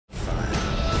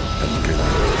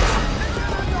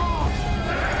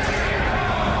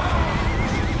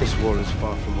This war is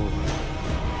far from over.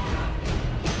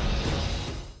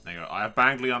 There you go. I have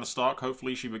banged Lyanna Stark.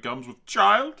 Hopefully she becomes with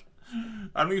child.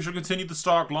 And we shall continue the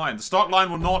Stark line. The Stark line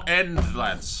will not end,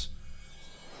 lads.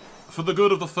 For the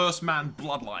good of the first man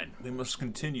bloodline, we must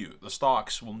continue. The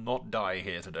Starks will not die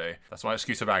here today. That's my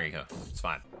excuse for banging her. It's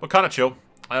fine. But kind of chill.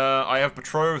 I have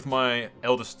betrothed my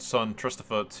eldest son,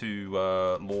 Christopher, to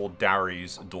Lord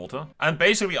Darry's daughter. And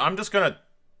basically, I'm just gonna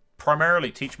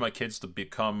primarily teach my kids to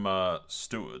become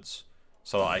stewards.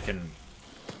 So that I can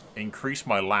increase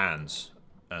my lands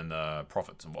and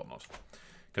profits and whatnot.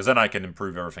 Because then I can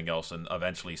improve everything else, and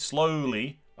eventually,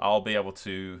 slowly, I'll be able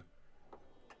to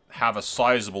have a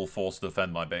sizable force to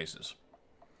defend my bases.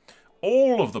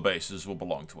 All of the bases will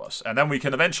belong to us, and then we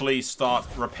can eventually start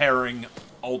repairing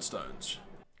old stones.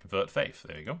 Convert faith,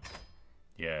 there you go.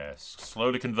 Yes,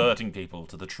 slowly converting people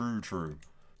to the true.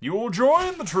 You will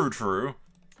join the true.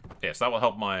 Yes, that will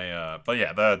help my, but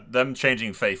yeah, them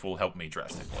changing faith will help me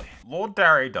drastically. Lord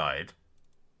Darry died,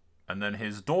 and then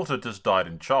his daughter just died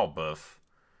in childbirth.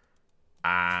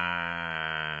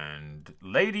 And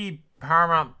Lady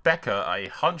Paramount Becca, a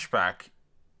hunchback,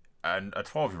 and a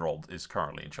 12-year-old is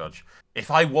currently in charge. If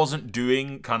I wasn't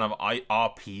doing kind of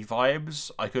RP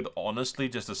vibes, I could honestly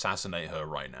just assassinate her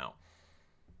right now.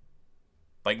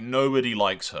 Like, nobody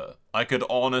likes her. I could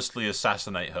honestly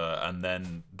assassinate her, and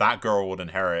then that girl would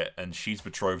inherit, and she's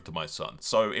betrothed to my son.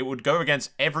 So it would go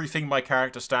against everything my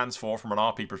character stands for from an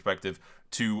RP perspective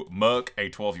to murk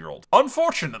a 12-year-old.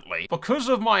 Unfortunately, because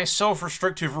of my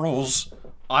self-restrictive rules,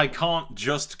 I can't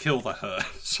just kill her.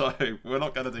 So we're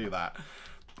not going to do that.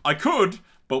 I could,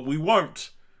 but we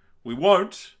won't. We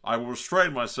won't. I will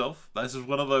restrain myself. This is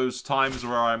one of those times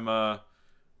where I'm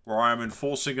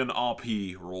enforcing an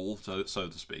RP rule, so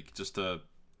to speak, just to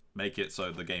make it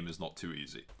so the game is not too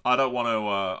easy. I don't want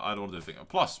to do anything.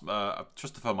 Plus,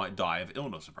 Christopher might die of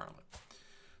illness, apparently.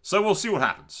 So we'll see what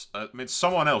happens. I mean,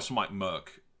 someone else might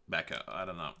murk Becca. I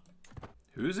don't know.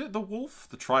 Who is it? The wolf?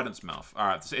 The Trident's Mouth.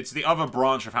 Alright, it's the other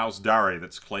branch of House Darry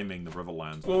that's claiming the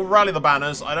Riverlands. We'll rally the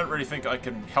banners. I don't really think I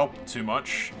can help too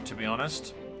much, to be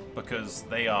honest, because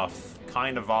they are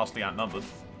kind of vastly outnumbered.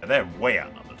 They're way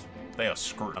outnumbered. They are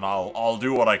screwed. And I'll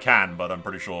do what I can, but I'm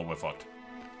pretty sure we're fucked.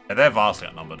 Yeah, they're vastly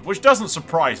outnumbered, which doesn't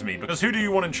surprise me, because who do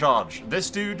you want in charge? This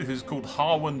dude who's called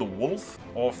Harwin the Wolf?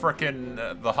 Or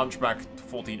frickin' the hunchback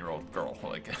 14-year-old girl?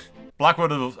 Like,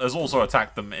 Blackwood has also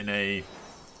attacked them in a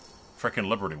frickin'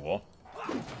 Liberty War.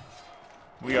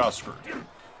 We are screwed.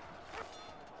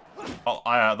 Well,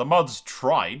 the Muds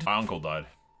tried. My uncle died.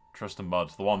 Tristan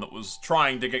Mudd, the one that was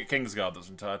trying to get Kingsguard this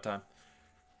entire time.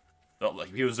 Not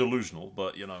like he was delusional,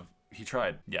 but, you know, he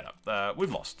tried. Yeah,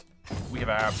 we've lost. We have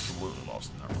absolutely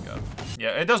lost in that regard. Yeah,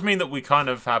 it does mean that we kind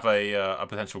of have a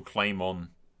potential claim on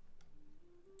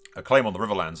the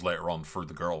Riverlands later on through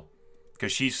the girl,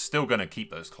 because she's still going to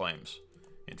keep those claims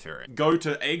in theory. Go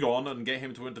to Aegon and get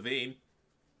him to intervene.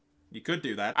 You could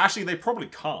do that. Actually, they probably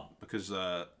can't because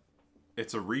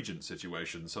it's a regent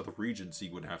situation, so the regency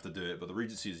would have to do it, but the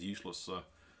regency is useless. So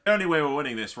the only way we're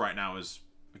winning this right now is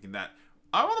making that.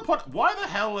 I want to put. Why the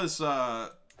hell is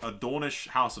a Dornish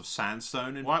House of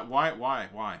Sandstone? And why? Why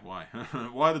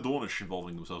are the Dornish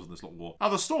involving themselves in this little war? Oh,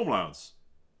 the Stormlords.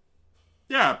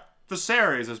 Yeah,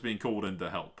 Viserys has been called in to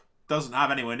help. Doesn't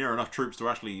have anywhere near enough troops to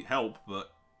actually help,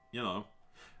 but, you know.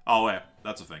 Oh, yeah,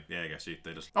 that's a thing. Yeah, I guess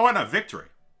they just... Oh, wait, no, victory.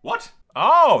 What?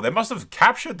 Oh, they must have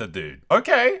captured the dude.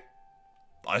 Okay.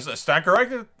 I stand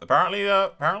corrected. Apparently, yeah.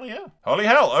 Holy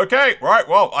hell. Okay, right,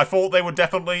 well, I thought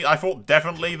definitely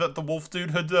that the wolf dude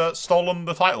had stolen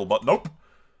the title, but nope.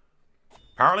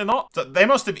 Apparently not. So they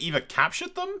must have either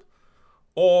captured them,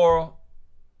 or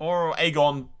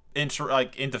Aegon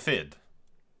interfered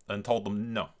and told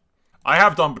them no. I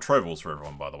have done betrothals for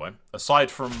everyone, by the way.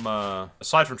 Aside from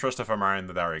Christopher marrying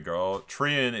the Darry girl,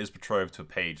 Trian is betrothed to a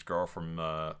page girl from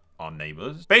our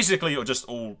neighbors. Basically, or just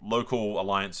all local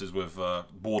alliances with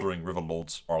bordering river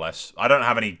lords, more or less. I don't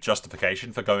have any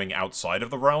justification for going outside of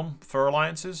the realm for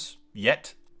alliances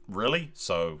yet, really.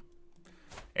 So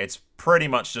it's pretty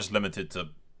much just limited to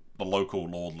the local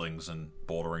lordlings and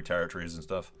bordering territories and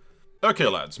stuff. Okay,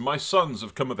 lads, my sons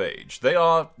have come of age. They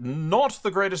are not the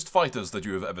greatest fighters that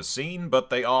you have ever seen, but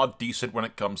they are decent when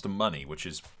it comes to money, which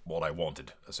is what I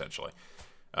wanted, essentially.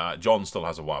 John still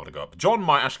has a while to go up. John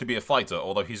might actually be a fighter,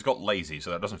 although he's got lazy, so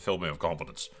that doesn't fill me with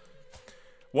confidence.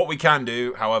 What we can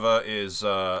do, however, is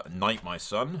knight my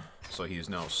son, so he is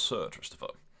now Sir Christopher.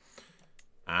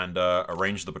 And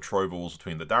arrange the betrothals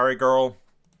between the Darry girl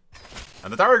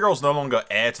And the Darry Girl's no longer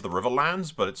heir to the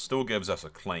Riverlands, but it still gives us a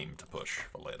claim to push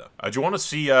for later. Do you want to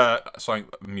see something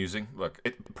amusing? Look,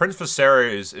 Prince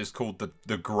Viserys is called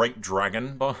the Great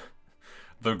Dragon.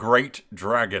 The Great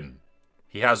Dragon.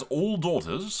 He has all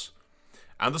daughters,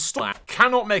 and the Storm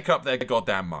cannot make up their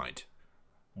goddamn mind.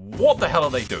 What the hell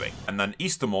are they doing? And then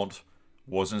Eastermont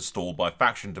was installed by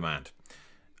faction demand.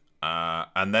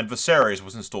 And then Viserys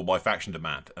was installed by faction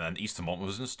demand. And then Eastermont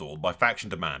was installed by faction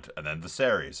demand. And then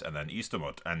Viserys. And then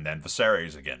Eastermont. And then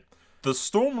Viserys again. The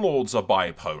Stormlords are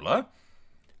bipolar,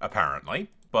 apparently.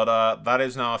 But that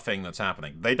is now a thing that's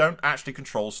happening. They don't actually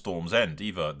control Storm's End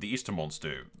either. The Eastermonts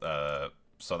do.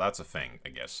 So that's a thing, I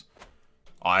guess.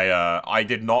 I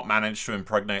did not manage to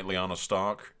impregnate Lyanna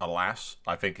Stark, alas.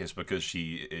 I think it's because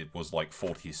it was like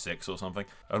 46 or something.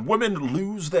 And women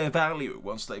lose their value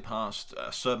once they passed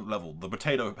a certain level. The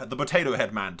potato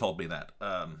head man told me that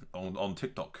on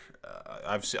TikTok.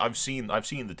 I've seen the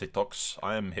TikToks.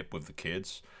 I am hip with the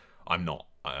kids. I'm not.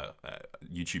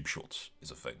 YouTube Shorts is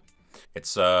a thing.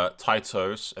 It's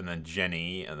Tytos, and then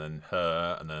Jenny, and then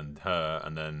her,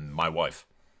 and then my wife.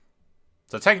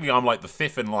 So technically, I'm like the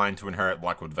 5th in line to inherit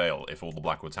Blackwood Vale if all the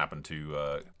Blackwoods happen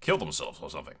to kill themselves or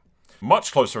something.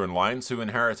 Much closer in line to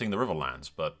inheriting the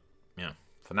Riverlands, but yeah,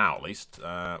 for now at least,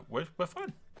 we're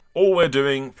fine. All we're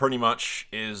doing pretty much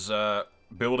is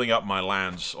building up my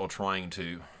lands, or trying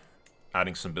to,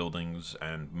 adding some buildings,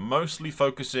 and mostly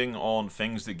focusing on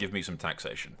things that give me some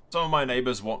taxation. Some of my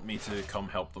neighbors want me to come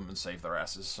help them and save their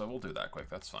asses, so we'll do that quick,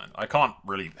 that's fine. I can't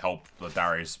really help the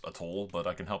Darrys at all, but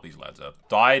I can help these lads out.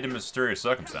 Died in mysterious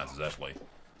circumstances, actually.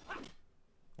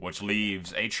 Which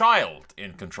leaves a child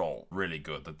in control. Really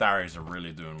good. The Darrys are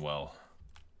really doing well.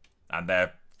 And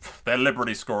their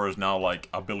Liberty score is now like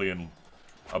a billion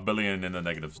in the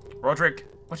negatives. Roderick,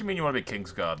 what do you mean you want to be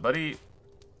Kingsguard, buddy?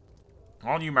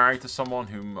 Aren't you married to someone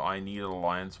whom I need an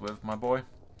alliance with, my boy?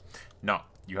 No,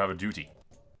 you have a duty.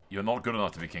 You're not good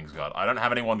enough to be Kingsguard. I don't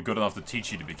have anyone good enough to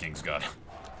teach you to be Kingsguard.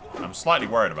 I'm slightly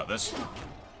worried about this.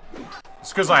 It's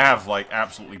because I have, like,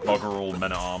 absolutely bugger-all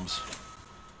men-at-arms.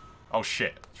 Oh,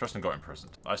 shit. Tristan got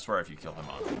imprisoned. I swear if you kill him,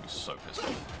 I'm gonna be so pissed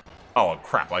off. Oh,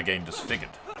 crap. My game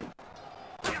disfigured.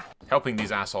 Helping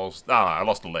these assholes... Ah, I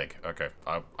lost a leg. Okay,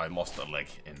 I lost a leg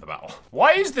in the battle.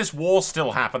 Why is this war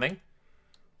still happening?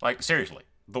 Like, seriously,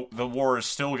 the war is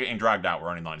still getting dragged out. We're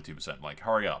only 92%. Like,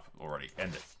 hurry up already.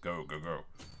 End it. Go, go, go.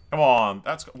 Come on.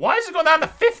 Why is it going down to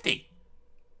 50?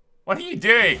 What are you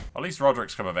doing? At least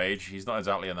Roderick's come of age. He's not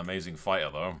exactly an amazing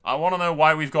fighter, though. I want to know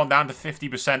why we've gone down to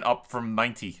 50% up from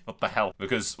 90. What the hell?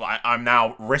 Because I'm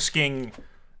now risking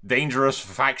dangerous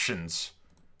factions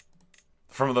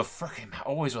from the frickin'...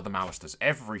 Always with the Malisters.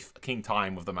 Every fucking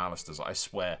time with the Malisters, I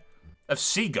swear. Of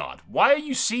Seaguard. Why are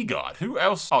you Seaguard? Who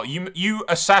else? Oh, you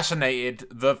assassinated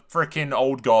the frickin'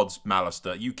 old god's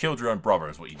Malister. You killed your own brother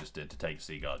is what you just did to take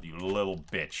Seaguard, you little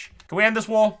bitch. Can we end this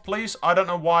war, please? I don't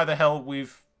know why the hell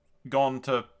we've gone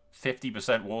to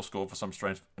 50% war score for some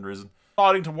strange reason.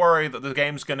 Starting to worry that the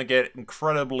game's gonna get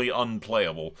incredibly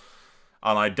unplayable,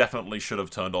 and I definitely should have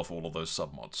turned off all of those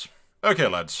submods. Okay,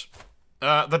 lads.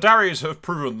 The Darrys have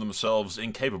proven themselves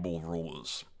incapable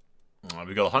rulers.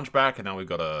 We've got a hunchback, and now we've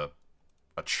got a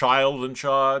child in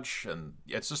charge, and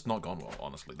it's just not gone well,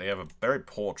 honestly. They have a very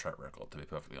poor track record, to be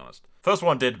perfectly honest. First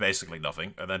one did basically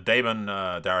nothing, and then Damon,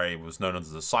 Darry, was known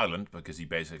as the Silent, because he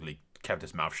basically kept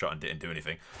his mouth shut and didn't do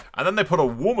anything. And then they put a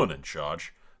woman in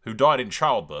charge, who died in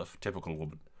childbirth, typical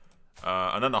woman.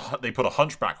 And then they put a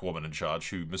hunchback woman in charge,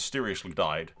 who mysteriously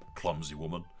died, clumsy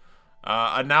woman.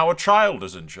 And now a child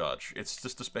is in charge. It's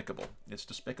just despicable. It's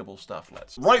despicable stuff,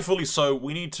 lads. Rightfully so,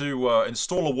 we need to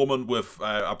install a woman with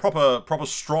a proper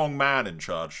strong man in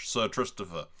charge, Sir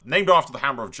Christopher. Named after the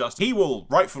Hammer of Justice. He will,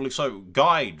 rightfully so,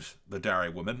 guide the Darry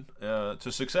women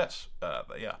to success.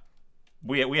 But yeah.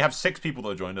 We have 6 people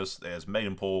that joined us. There's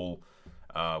Maidenpool,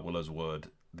 Willow's Wood,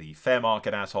 the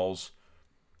Fairmarket assholes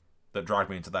that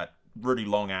dragged me into that really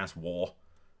long-ass war,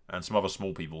 and some other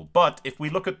small people. But if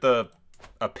we look at the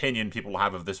opinion people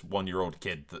have of this 1-year-old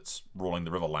kid that's ruling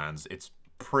the Riverlands, it's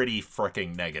pretty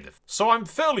freaking negative. So I'm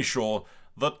fairly sure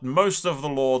that most of the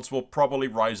lords will probably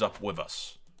rise up with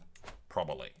us.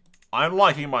 Probably. I'm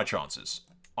liking my chances.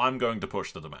 I'm going to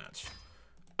push the demands.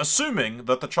 Assuming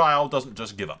that the child doesn't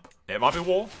just give up. It might be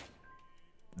war.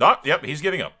 No, yep, he's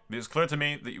giving up. It is clear to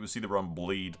me that you will see the realm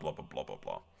bleed, blah, blah, blah, blah,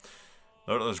 blah.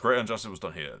 No, there's great injustice was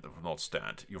done here. That will not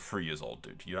stand. You're 3 years old,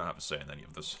 dude. You don't have a say in any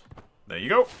of this. There you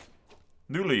go.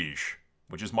 New liege,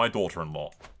 which is my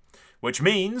daughter-in-law. Which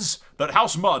means that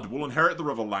House Mud will inherit the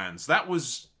Riverlands. That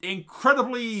was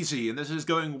incredibly easy, and this is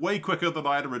going way quicker than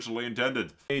I had originally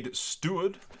intended. Made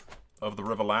steward of the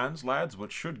Riverlands, lads,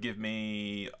 which should give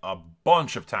me a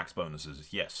bunch of tax bonuses.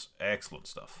 Yes, excellent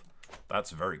stuff.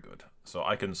 That's very good. So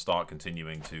I can start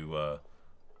continuing to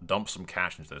dump some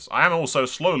cash into this. I am also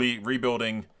slowly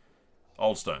rebuilding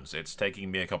Old Stones. It's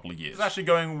taking me a couple of years. It's actually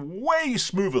going way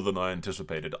smoother than I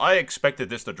anticipated. I expected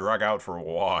this to drag out for a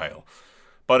while.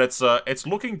 But it's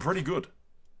looking pretty good.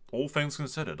 All things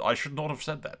considered. I should not have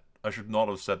said that. I should not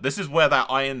have said. This is where that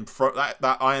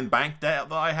that iron bank debt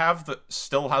that I have that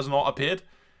still has not appeared,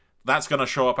 that's going to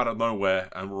show up out of nowhere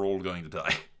and we're all going to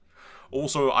die.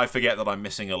 Also, I forget that I'm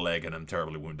missing a leg and I'm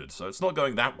terribly wounded, so it's not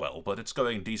going that well, but it's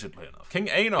going decently enough. King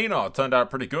Aenar turned out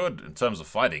pretty good, in terms of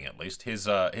fighting at least. His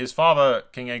father,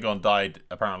 King Aegon, died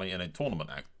apparently in a tournament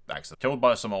accident, killed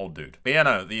by some old dude. But yeah,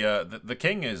 no, the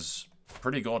king is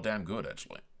pretty goddamn good,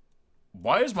 actually.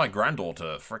 Why is my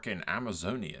granddaughter frickin'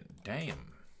 Amazonian?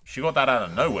 Damn. She got that out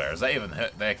of nowhere. Is that even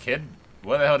their kid?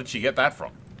 Where the hell did she get that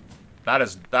from?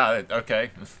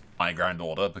 Okay. My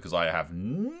granddaughter, because I have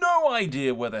no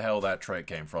idea where the hell that trait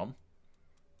came from.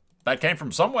 That came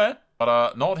from somewhere,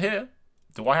 but not here.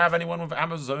 Do I have anyone with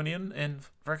Amazonian in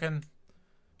frickin'...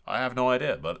 I have no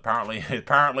idea, but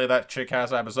apparently that chick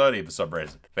has Amazonian for some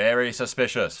reason. Very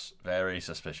suspicious. Very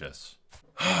suspicious.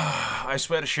 I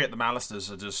swear to shit, the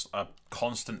Malisters are just a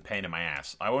constant pain in my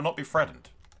ass. I will not be threatened.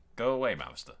 Go away,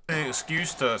 Malister. An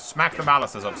excuse to smack the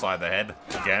Malisters upside the head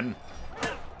again.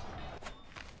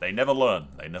 They never learn.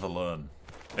 They never learn.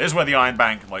 This is where the Iron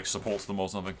Bank, like, supports them or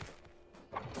something.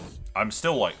 I'm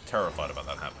still, like, terrified about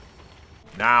that happening.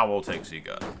 Now we'll take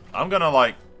Seaguard. I'm gonna,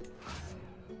 like...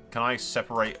 Can I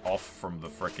separate off from the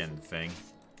frickin' thing?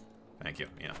 Thank you.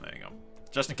 Yeah, there you go.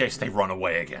 Just in case they run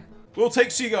away again. We'll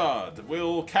take Seaguard.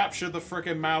 We'll capture the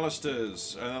frickin'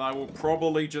 Malisters. And then I will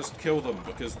probably just kill them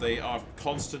because they are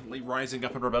constantly rising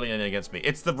up in rebellion against me.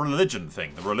 It's the religion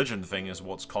thing. The religion thing is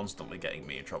what's constantly getting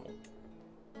me in trouble.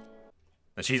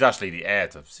 And she's actually the heir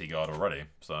to Seaguard already,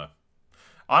 so...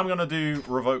 I'm gonna do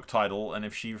revoke title, and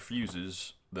if she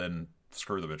refuses, then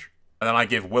screw the bitch. And then I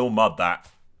give Will Mudd that.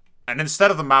 And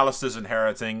instead of the Malisters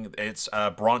inheriting, it's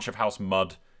a branch of House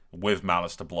Mudd with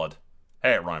Malister blood.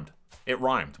 Hey, it rhymed. It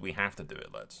rhymed. We have to do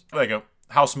it, lads. There you go.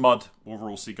 House Mudd will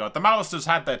rule Seaguard. The Malisters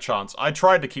had their chance. I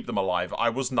tried to keep them alive. I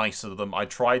was nice to them. I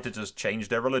tried to just change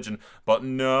their religion. But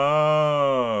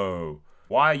no!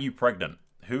 Why are you pregnant?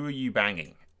 Who are you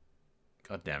banging?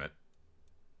 God damn it.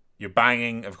 You're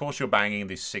banging... Of course you're banging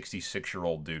the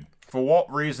 66-year-old dude. For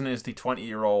what reason is the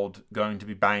 20-year-old going to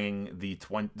be banging the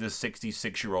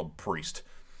 66-year-old priest?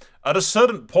 At a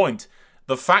certain point,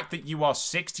 the fact that you are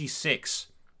 66...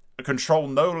 control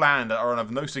no land, are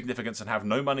of no significance, and have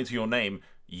no money to your name,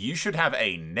 you should have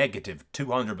a negative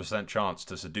 200% chance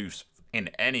to seduce in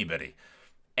anybody.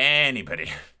 Anybody.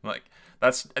 Like,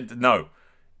 that's... No.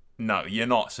 No, you're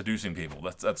not seducing people.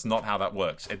 That's not how that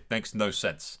works. It makes no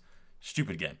sense.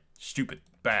 Stupid game. Stupid.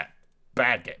 Bad.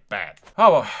 Bad game. Bad.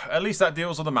 Oh, well, at least that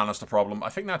deals with the Malister problem. I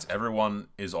think that's everyone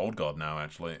is Old God now,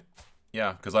 actually.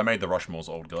 Yeah, because I made the Rushmores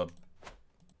Old God.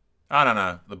 I don't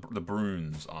know. The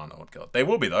Bruns aren't Old God. They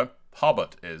will be, though.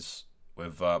 Hubbard is,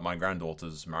 with my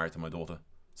granddaughters married to my daughter.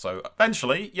 So,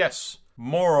 eventually, yes,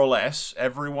 more or less,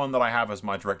 everyone that I have as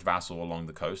my direct vassal along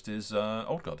the coast is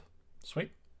Old God.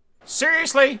 Sweet.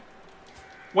 Seriously?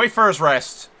 Wayfarer's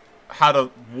Rest had a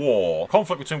war.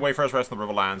 Conflict between Wayfarer's Rest and the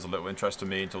Riverlands, a little interest to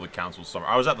me until the council's summer.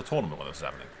 I was at the tournament when this was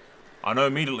happening. I know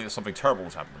immediately that something terrible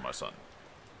was happening to my son.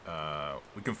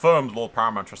 We confirmed Lord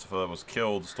Paramount Christopher was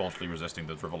killed, staunchly resisting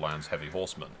the Riverlands' heavy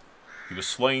horsemen. He was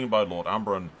slain by Lord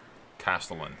Ambron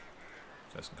Castellan.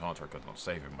 Jason Carter could not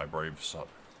save him, my brave son.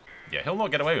 Yeah, he'll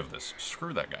not get away with this.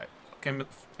 Screw that guy. Fuck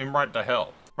him right to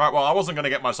hell. Right, well, I wasn't going to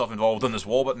get myself involved in this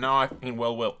war, but now I fucking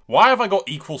well will. Why have I got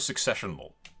equal succession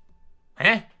law?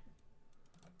 Huh?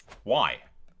 Why?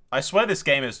 I swear this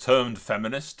game is termed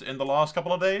feminist in the last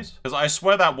couple of days. Because I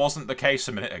swear that wasn't the case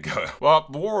a minute ago. Well,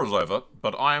 the war is over,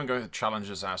 but I am going to challenge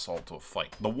this asshole to a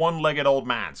fight. The one-legged old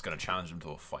man's going to challenge him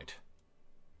to a fight.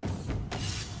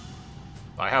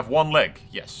 I have one leg,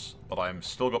 yes, but I'm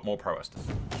still got more prowess.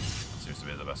 Seems to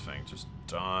be the best thing. Just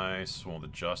die, sworn to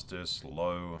justice,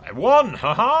 low. I won!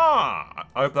 Haha!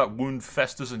 I hope that wound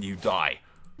festers and you die.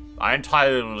 I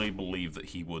entirely believe that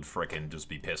he would frickin' just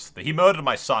be pissed. That he murdered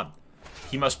my son.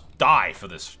 He must die for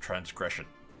this transgression.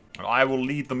 And I will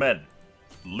lead the men,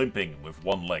 limping with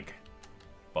one leg.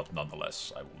 But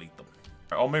nonetheless, I will lead them.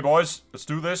 Right, on me, boys. Let's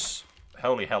do this.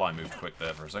 Holy hell, I moved quick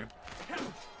there for a second.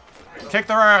 Kick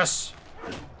their ass!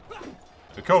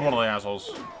 We killed one of the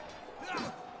assholes.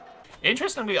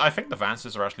 Interestingly, I think the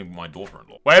Vances are actually my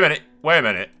daughter-in-law. Wait a minute. Wait a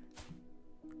minute.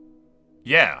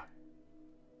 Yeah.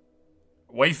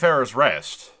 Wayfarer's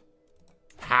Rest.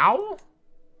 How?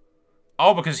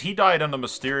 Oh, because he died under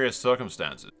mysterious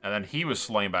circumstances. And then he was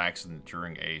slain by accident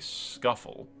during a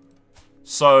scuffle.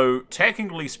 So,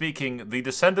 technically speaking, the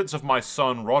descendants of my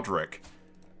son, Roderick,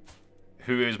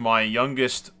 who is my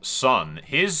youngest son,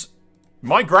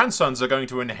 my grandsons are going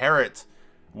to inherit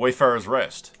Wayfarer's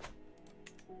Rest.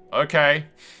 Okay.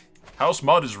 House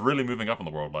Mud is really moving up in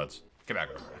the world, lads. Get back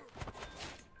over here.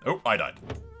 Oh, I died.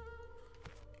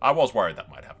 I was worried that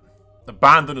might happen.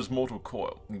 Abandoned his mortal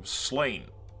coil. He was slain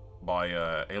by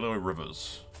Aloy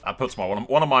Rivers. That puts one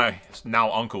of my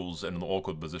now uncles in an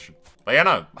awkward position. But yeah,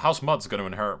 no, House Mud's going to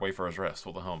inherit Wayfarer's Rest.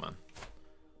 What the hell, man?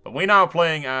 But we now are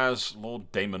playing as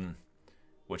Lord Damon,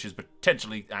 which is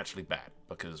potentially actually bad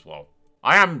because, well,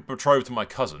 I am betrothed to my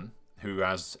cousin, who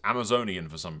has Amazonian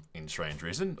for some strange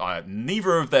reason.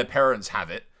 Neither of their parents have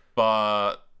it,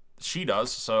 but she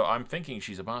does, so I'm thinking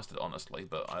she's a bastard, honestly,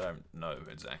 but I don't know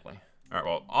exactly. Alright,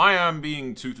 well, I am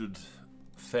being tutored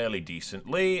fairly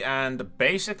decently, and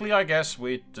basically, I guess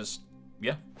we just,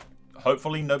 yeah.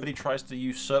 Hopefully nobody tries to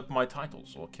usurp my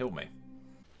titles or kill me.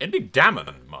 It'd be Damon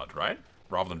and Mud, right?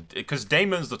 Rather than, because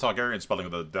Damon's the Targaryen spelling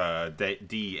with the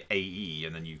D-A-E,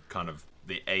 and then you kind of,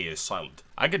 the A is silent.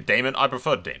 I get Damon, I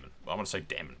prefer Damon. I'm gonna say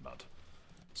Damon Mud.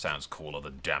 Sounds cooler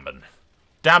than Damon.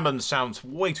 Damon sounds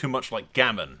way too much like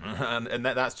gammon, and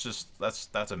that's just,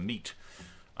 that's a meat.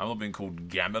 I'm not being called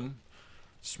gammon.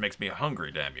 Just makes me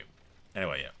hungry, damn you.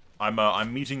 Anyway, yeah.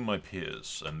 I'm meeting my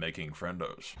peers and making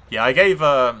friendos. Yeah, I gave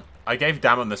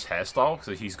Damon this hairstyle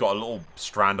because he's got a little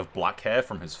strand of black hair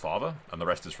from his father, and the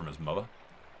rest is from his mother.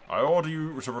 I order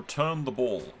you to return the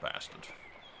ball, bastard.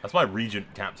 That's my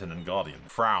regent, captain, and guardian.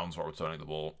 Frowns while returning the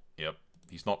ball. Yep,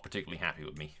 he's not particularly happy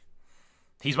with me.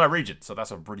 He's my regent, so that's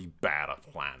a pretty bad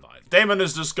plan. Damon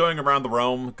is just going around the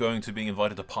realm, going to being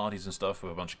invited to parties and stuff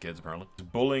with a bunch of kids, apparently. He's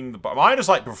bullying the bar. Am I just,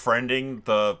 like, befriending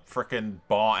the frickin'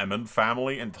 Bar Emmon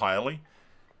family entirely?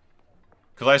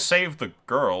 Because I saved the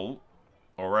girl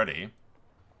already.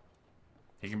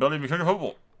 He can barely even kick a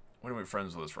football. When are we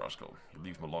friends with this rascal? You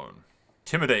leave him alone.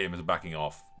 Intimidate him is backing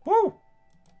off. Woo!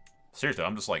 Seriously,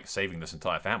 I'm just, like, saving this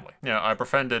entire family. Yeah, I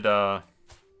befriended her,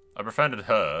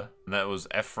 and that was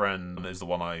Efren is the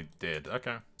one I did.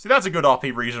 Okay. See, that's a good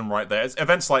RP reason right there. It's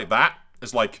events like that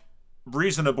is, like,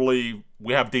 reasonably,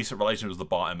 we have decent relations with the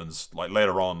Bar Emmons. Like,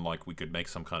 later on, like, we could make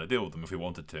some kind of deal with them if we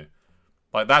wanted to.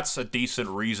 Like, that's a decent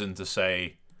reason to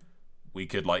say we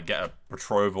could, like, get a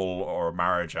betrothal or a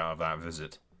marriage out of that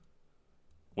visit.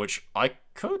 Which I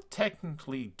could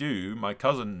technically do. My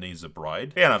cousin needs a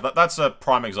bride. Yeah, no, that's a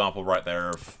prime example right there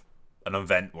of an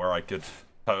event where I could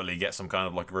totally get some kind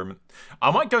of, like, agreement. I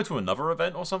might go to another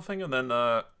event or something and then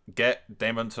get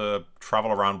Damon to travel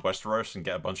around Westeros and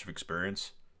get a bunch of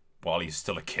experience while he's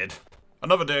still a kid.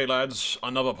 Another day, lads.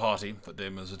 Another party that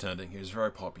Damon's attending. He's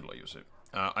very popular, you see.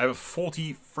 I have a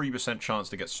 43% chance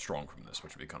to get strong from this,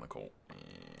 which would be kind of cool.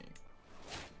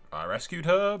 I rescued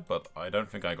her, but I don't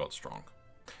think I got strong.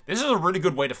 This is a really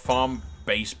good way to farm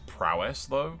base prowess,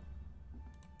 though.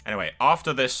 Anyway,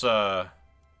 after this, yeah,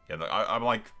 I'm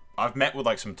like, I've met with,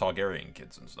 like, some Targaryen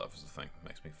kids and stuff is the thing.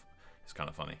 It's kind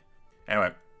of funny.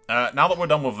 Anyway, now that we're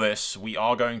done with this, we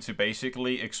are going to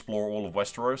basically explore all of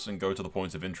Westeros and go to the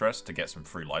points of interest to get some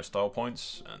free lifestyle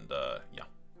points, and, yeah.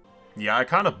 Yeah, I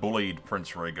kind of bullied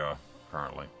Prince Rhaegar,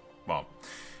 apparently. Well,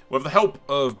 with the help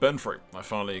of Benfrey, I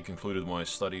finally concluded my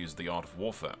studies the art of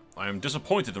warfare. I am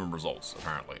disappointed in the results,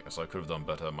 apparently, as I could have done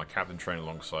better. My captain trained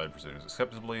alongside proceeded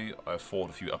acceptably. I fought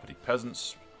a few uppity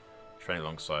peasants. Training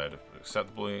alongside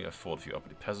acceptably. I fought a few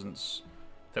uppity peasants.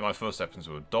 Take my first steps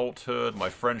into adulthood. My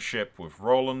friendship with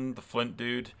Roland, the Flint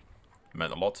dude,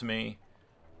 meant a lot to me.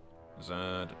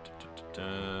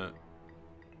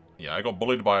 Yeah, I got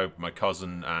bullied by my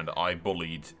cousin, and I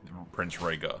bullied Prince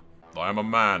Rhaegar. I am a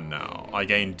man now. I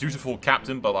gain dutiful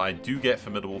captain, but I do get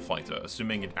formidable fighter,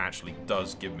 assuming it actually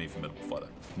does give me formidable fighter.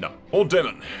 No. Lord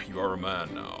Damon, you are a man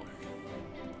now.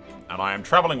 And I am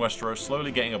traveling Westeros,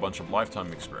 slowly getting a bunch of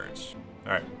lifetime experience.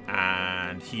 Alright,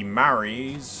 and he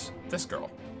marries this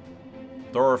girl.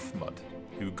 Dorf Mud,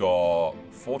 who got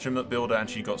Fortunate Builder and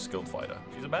she got Skilled Fighter.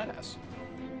 She's a badass.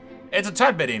 It's a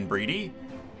tad bit inbreedy,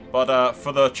 but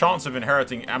for the chance of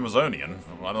inheriting Amazonian,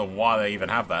 I don't know why they even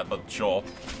have that, but sure,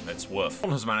 it's worth.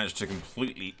 One has managed to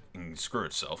completely screw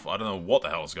itself. I don't know what the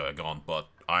hell is going on, but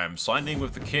I am signing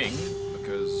with the king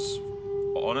because,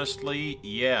 honestly,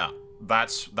 yeah,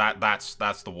 that's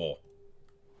the war.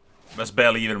 That's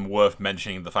barely even worth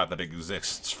mentioning the fact that it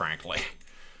exists, frankly.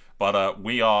 But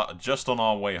we are just on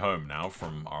our way home now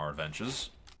from our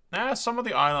adventures. Some of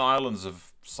the islands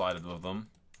have sided with them.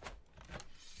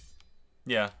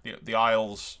 Yeah, the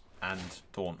Isles and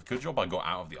Dawn. Good job I got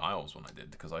out of the Isles when I did,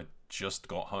 because I just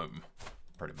got home,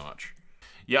 pretty much.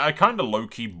 Yeah, I kind of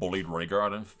low-key bullied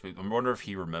Rhaegar. I wonder if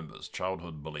he remembers.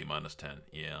 Childhood bully -10.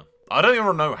 Yeah. I don't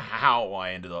even know how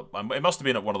I ended up... It must have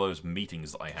been at one of those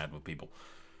meetings that I had with people.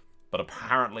 But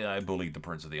apparently I bullied the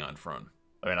Prince of the Iron Throne.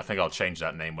 I mean, I think I'll change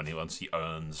that name once he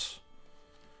earns...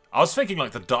 I was thinking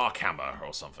like the Dark Hammer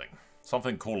or something.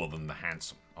 Something cooler than the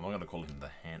Handsome. I'm not going to call him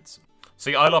the Handsome.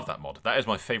 See, I love that mod. That is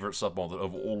my favorite submod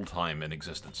of all time in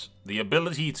existence. The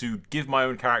ability to give my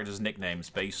own characters nicknames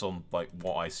based on, like,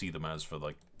 what I see them as for,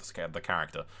 like, the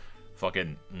character.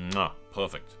 Fucking,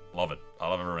 perfect. Love it. I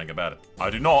love everything about it.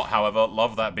 I do not, however,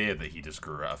 love that beard that he just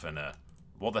grew out of thin air.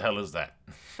 What the hell is that?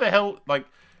 The hell, like,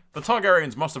 the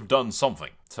Targaryens must have done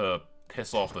something to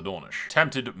piss off the Dornish.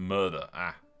 Attempted murder,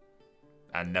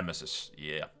 and Nemesis,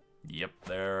 yeah. Yep,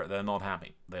 they're not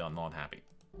happy. They are not happy.